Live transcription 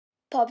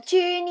Pop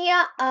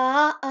Junior,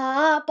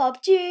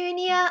 Pop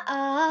Junior,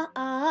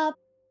 Hi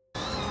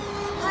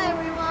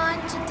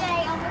everyone,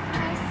 today I'm with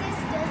my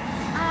sisters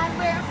and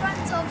we're in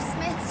front of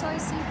Smith's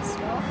Toy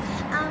Superstore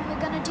and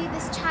we're going to do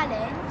this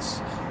challenge.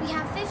 We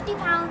have £50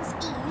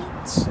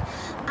 each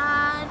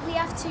and we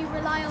have to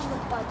rely on the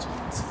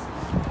budget.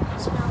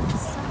 So now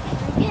let's start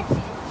getting in.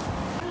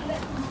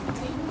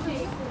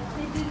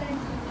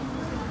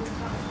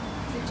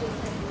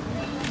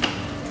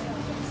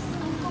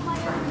 I've got my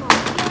own one.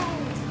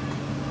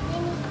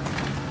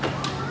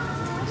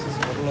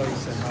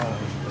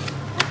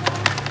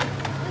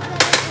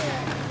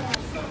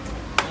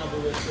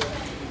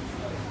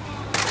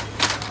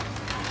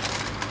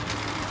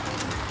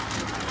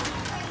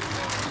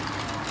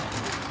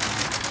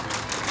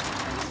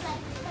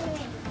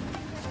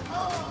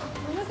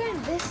 Look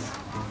at this.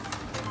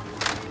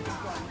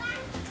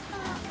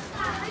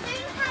 I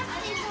don't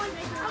have this one.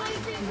 I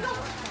do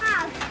not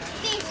have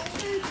this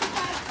two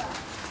together.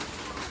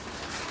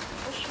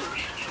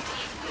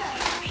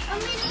 I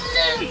mean,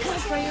 look.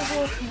 That's where you're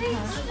walking.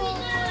 This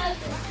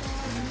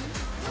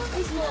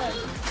one.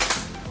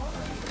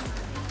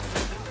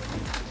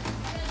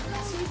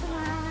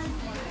 Superman.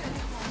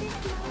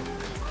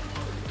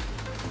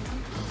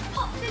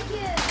 Pop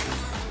figures.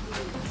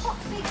 Pop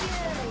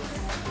figures.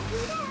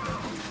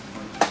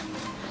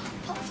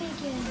 Pop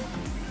figures.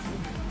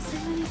 So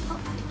many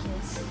pop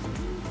figures.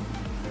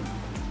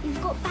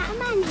 You've got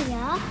Batman here.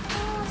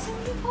 Oh, so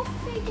many pop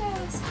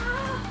figures.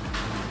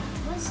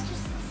 What's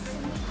just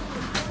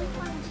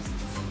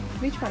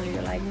Which one do you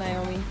like,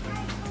 Naomi?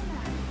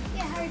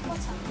 Yeah, Harry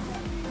Potter.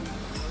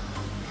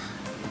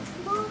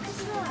 Marcus,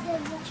 look,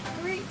 there's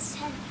Groot's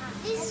head hat.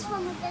 This is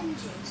from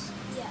Avengers.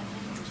 Yeah.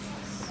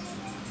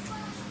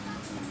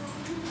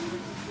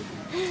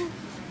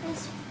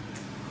 This.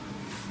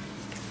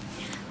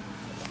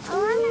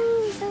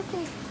 Oh, so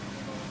cool.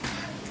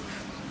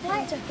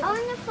 Like, I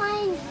want to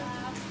find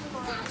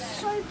that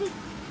so big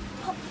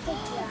pop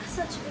figure.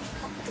 Such a big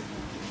pop figure.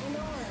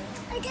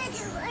 I get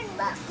to run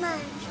Batman.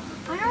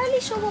 I'm not really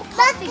sure what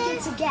pop figure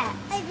to get.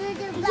 I do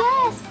the Batman.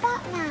 Yes,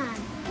 Batman.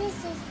 This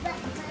is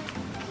Batman.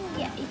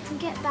 Yeah, you can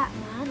get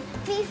Batman.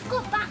 We've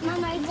got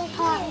Batman over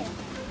Hi. here.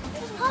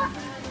 Look.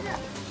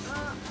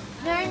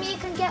 Naomi, you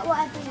can get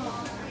whatever you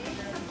want.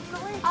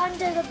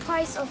 Under the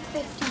price of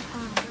 £50.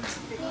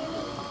 Oh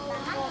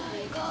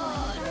my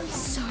god,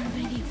 so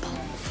many pop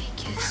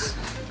figures.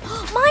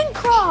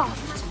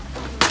 Minecraft!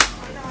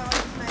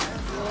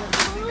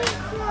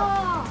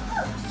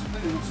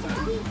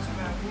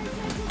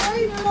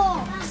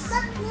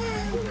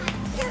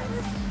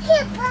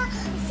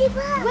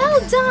 Well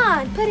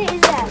done! Put it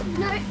in there.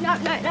 No.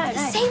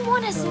 Same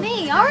one as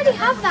me. I already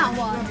have that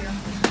one.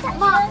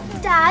 Mom,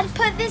 Dad,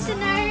 put this in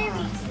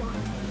Naomi's one.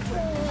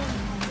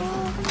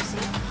 Oh, can you see? I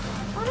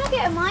want to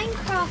get a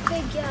Minecraft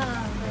figure.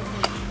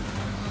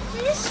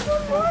 This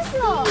one was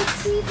lost.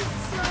 See, this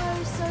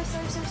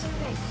so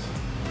big.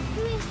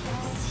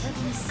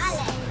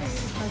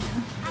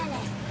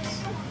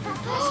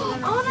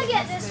 I want to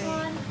get this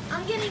one.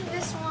 I'm getting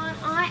this one.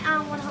 I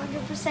am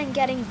 100%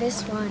 getting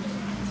this one.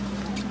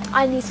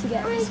 I need to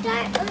get this one.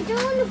 I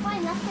don't want to buy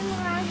nothing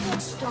around here.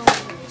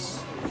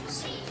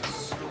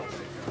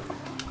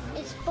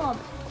 It's Bob.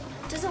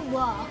 Doesn't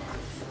work.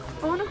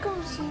 I want to go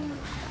and see.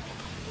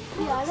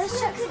 Yeah, let's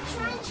check. The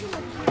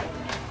tarantula parrot.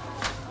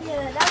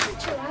 Yeah, that's a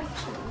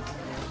tarantula.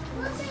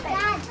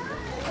 Dad,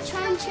 a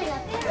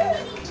tarantula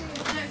parrot.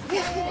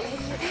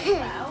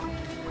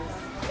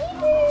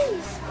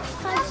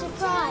 Five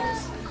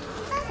surprise.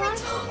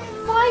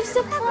 Five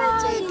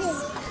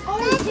surprise. Oh,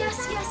 yes.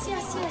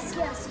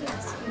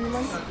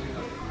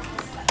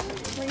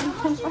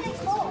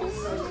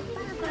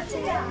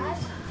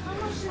 How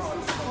much does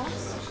this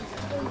cost?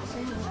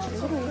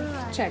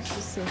 Check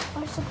to see.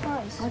 Five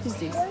surprise. What is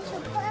this?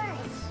 Surprise.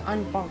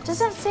 Unboxed.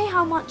 Doesn't say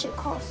how much it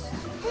costs.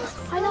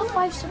 I know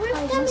five It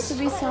surprises. has to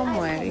be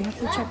somewhere. You have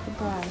to check the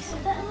price.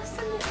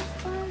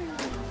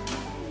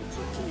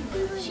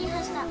 She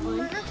has that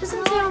one.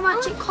 Doesn't say how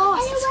much it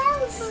costs.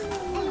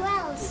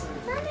 LOLs.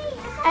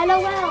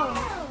 LOL.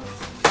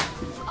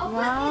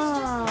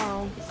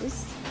 Wow.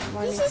 This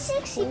one This is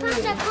 £60. cool. I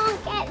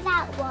can't get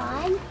that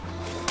one.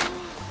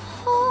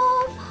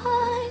 Oh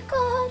my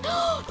god.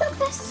 Look,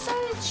 they're so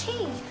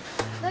cheap.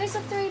 Those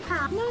are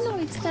 £3. No,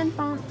 it's £10.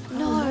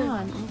 No. Oh, I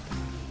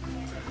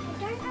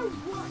don't know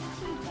what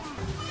to get.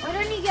 Why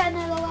don't you get an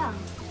LOL?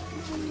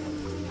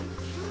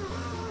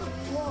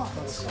 What?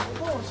 Of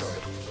course.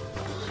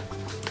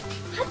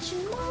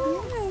 Hatchimal.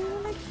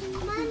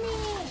 Money.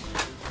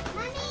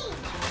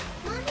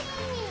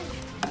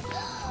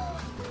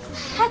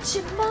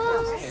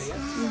 Hatchimals.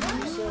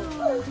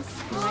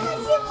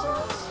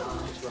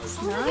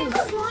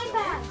 Nice. Fly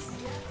bags.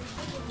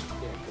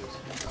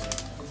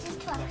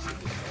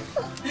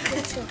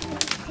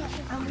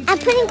 I'm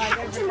putting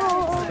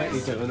Hatchimals. Bet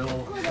you don't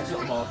know. It's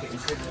not marketing.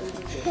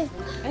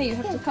 Hey, you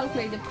have to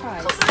calculate the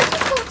price. I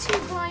just got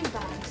 2 blind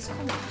bags. Come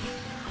on.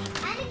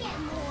 I to get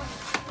more.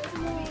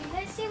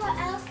 Let's see what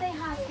else they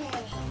have here.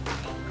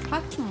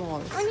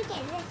 Hatchimals. I want to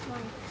get this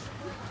one.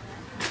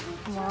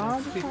 Wow,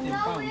 the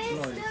 £15, funny. Lois,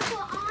 Lloyd. look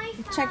what I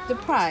found. Check the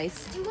price.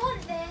 Do you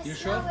want this? You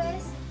sure?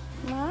 Lois?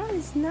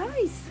 Nice,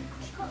 nice.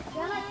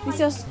 They're like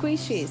These are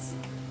squishies.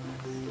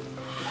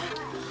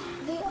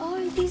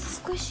 these are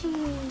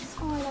squishies.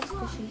 Oh, I love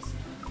squishies.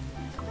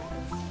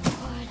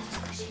 Oh, I love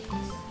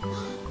squishies.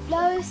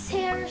 Lois,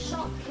 here are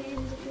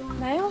Shopkins if you want.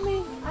 Naomi.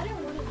 I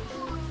don't want it.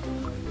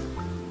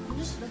 I'm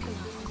just looking at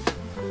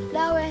them.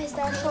 Lois,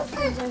 there are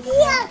Shopkins over here.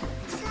 Yeah,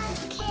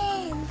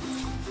 Shopkins.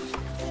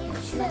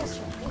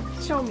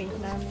 Show me,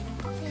 Naomi.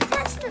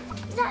 That's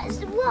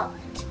what?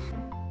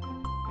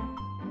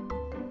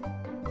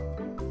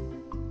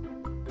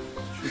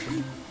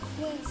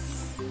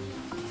 This.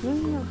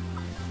 No.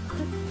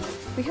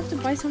 We have to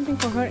buy something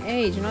for her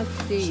age, not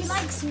this. She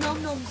likes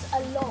nom-noms a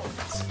lot.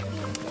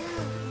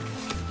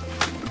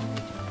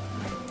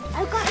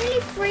 I got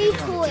only 3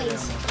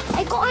 toys.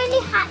 I got only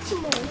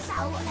Hatchimals. I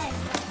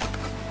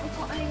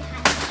got only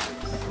Hatchimals.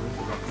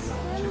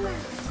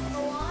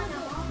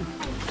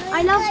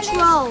 I love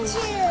trolls.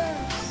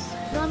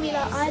 Mommy,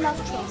 I love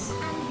trolls.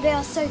 They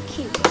are so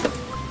cute.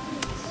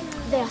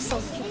 They are so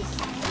cute.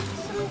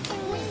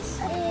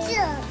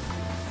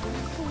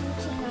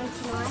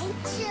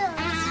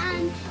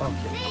 And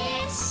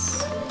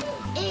this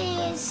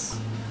is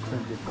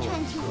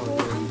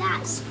 24 and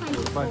that's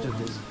 24. Budget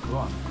is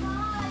gone.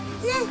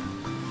 Look,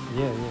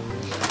 Yeah.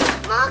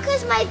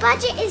 Marcus, my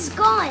budget is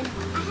gone.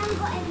 I haven't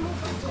got any more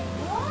budget.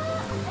 What?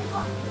 I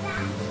got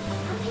that.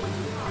 And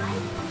Pinkie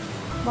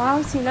Pie.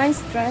 Wow, see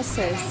nice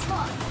dresses. I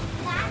got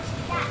that,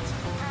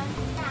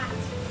 and that.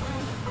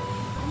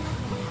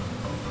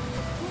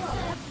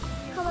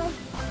 Come on.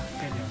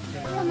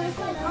 Come on.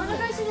 I want to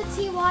go to the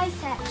TY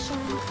section.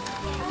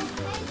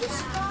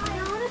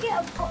 I want to get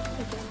a pop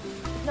figure.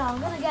 No, I'm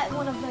going to get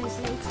one of those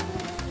later.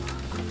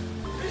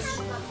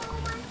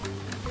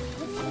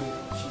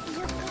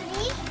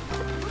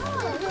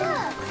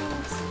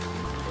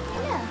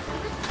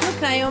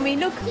 Look, Naomi,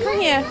 look, come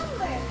here.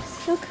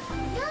 Look.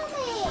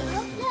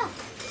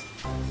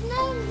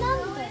 No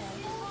numbers.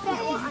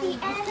 That is the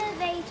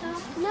elevator.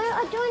 No,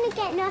 I don't want to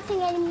get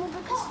nothing anymore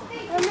because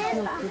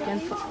remember. Look, you can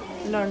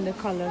learn the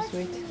colors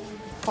with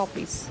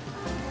poppies.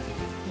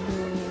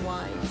 Blue,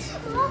 white.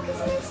 Marcus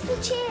needs the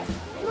chip.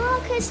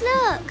 Marcus,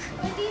 look.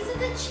 But these are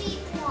the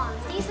cheap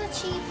ones. These are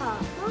cheaper.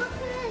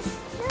 Marcus,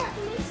 look.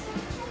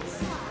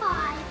 Mr.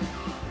 Pie,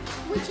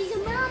 which is a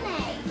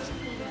mermaid.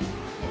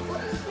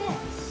 What's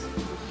this?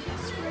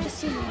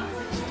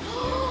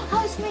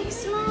 Oh, it's make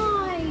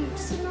slime.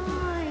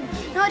 Slime.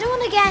 No, I don't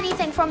want to get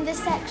anything from this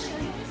section.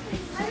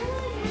 I don't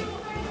want to get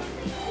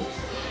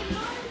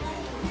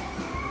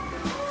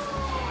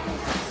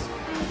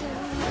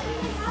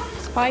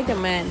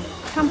Spider-Man.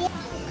 Come.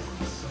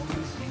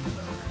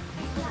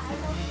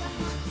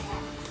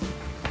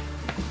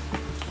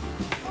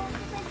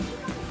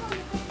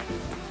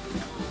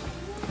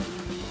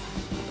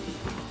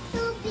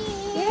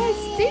 Yes,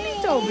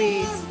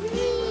 Teletubbies.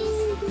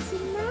 This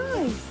is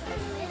nice.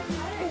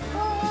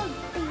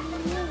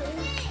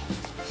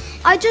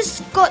 I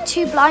just got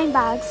 2 blind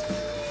bags.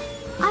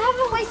 I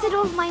haven't wasted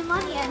all of my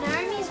money and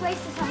Naomi's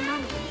wasted her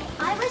money.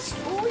 I wasted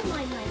all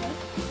my money.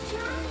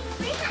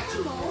 3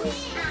 Hatchimals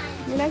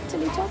and You like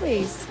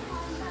Teletubbies?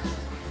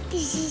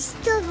 this is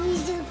so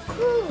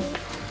cool.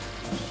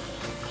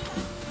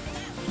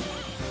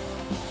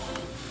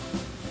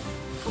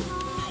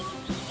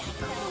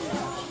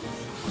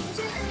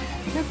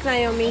 Look,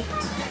 Naomi.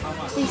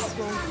 This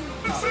one.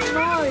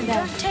 No,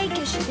 don't take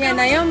it. She's Yeah, not-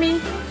 Naomi.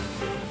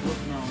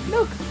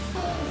 Look.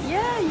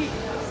 Yeah, you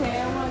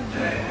say I want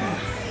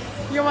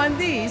this. You want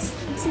this?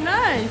 It's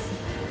nice.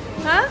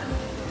 Huh?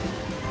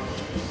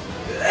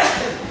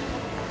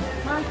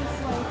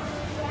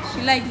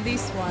 She likes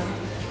this one.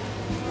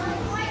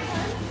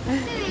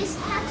 This is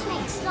how to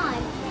make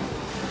slime.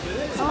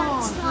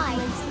 Oh, slime.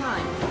 it's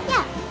nice.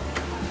 Yeah.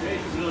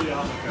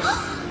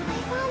 I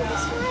found the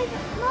slime.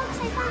 Marcus,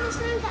 I found the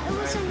slime that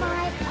was in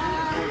my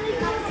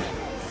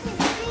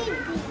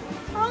baby.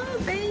 Oh,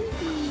 baby.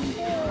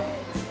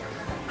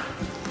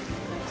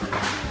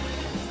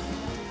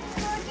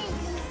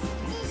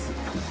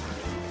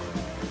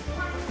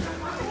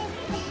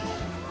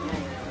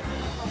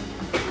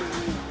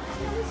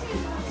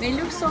 They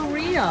look so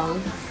real.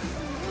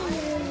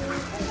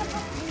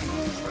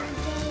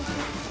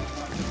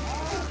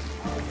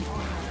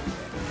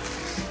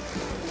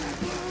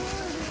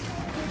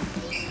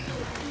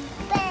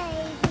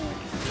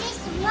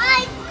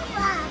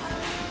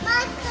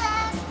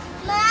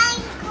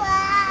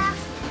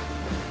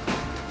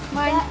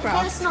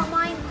 Minecraft. That's not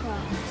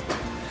Minecraft.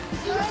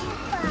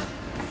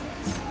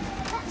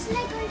 That's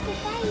Lego for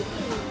baby.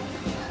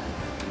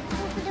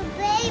 For the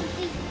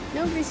baby.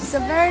 Look, this is a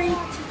very...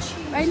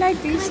 I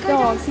like this Can I go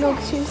dog. Look,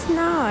 downstairs? she's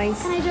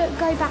nice. Can I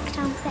go back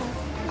downstairs?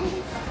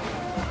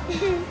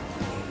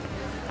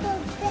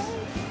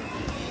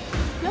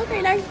 Look,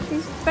 I like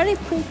this. Very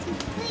pretty.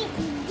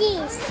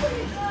 This.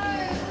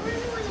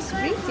 It's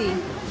pretty.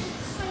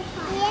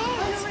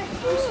 Yes.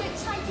 I'm so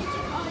excited to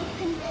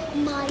open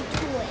my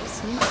toys.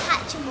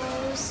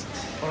 Hatchimals.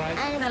 Alright.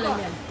 And I've got...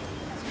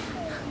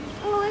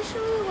 Oh, I wish we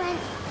went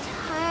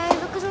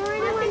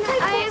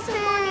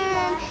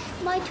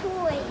my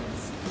toys.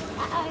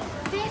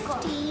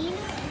 15,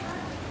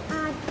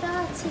 add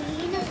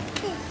 13,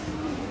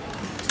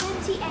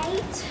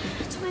 28,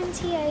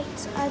 28,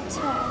 add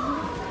 10,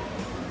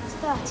 it's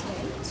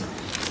 38.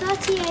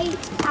 38,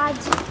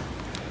 add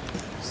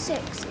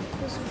 6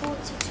 equals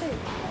 42.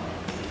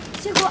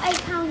 So you've got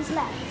 £8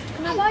 left.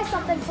 Can I buy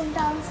something from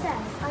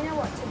downstairs? I know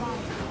what to buy.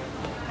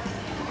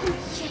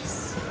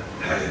 Yes.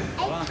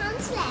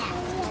 £8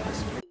 left.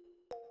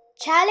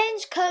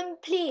 Challenge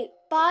complete.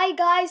 Bye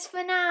guys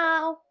for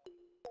now.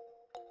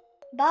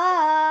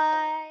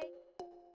 Bye.